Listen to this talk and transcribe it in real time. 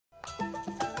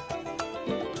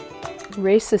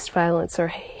Racist violence or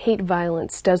hate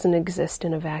violence doesn't exist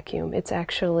in a vacuum. It's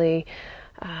actually,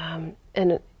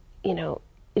 it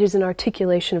is an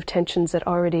articulation of tensions that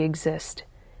already exist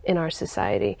in our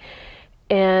society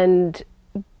and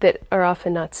that are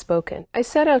often not spoken. I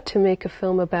set out to make a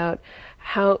film about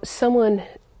how someone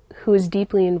who is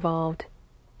deeply involved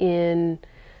in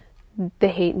the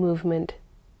hate movement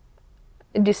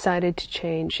decided to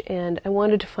change, and I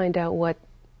wanted to find out what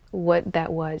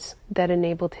that was that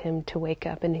enabled him to wake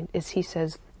up and, as he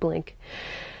says, blink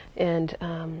and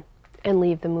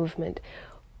leave the movement.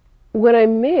 What I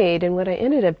made and what I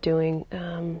ended up doing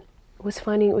was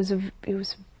finding it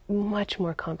was much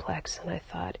more complex than I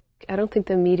thought. I don't think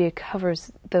the media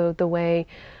covers the way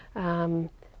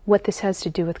what this has to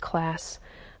do with class,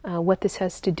 what this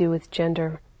has to do with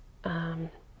gender, and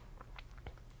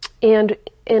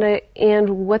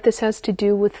what this has to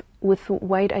do with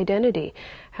white identity.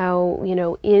 How,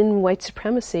 in white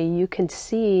supremacy you can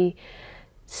see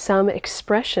some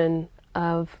expression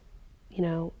of,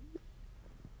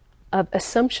 of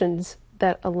assumptions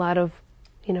that a lot of,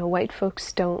 white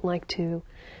folks don't like to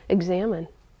examine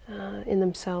in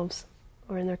themselves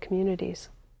or in their communities.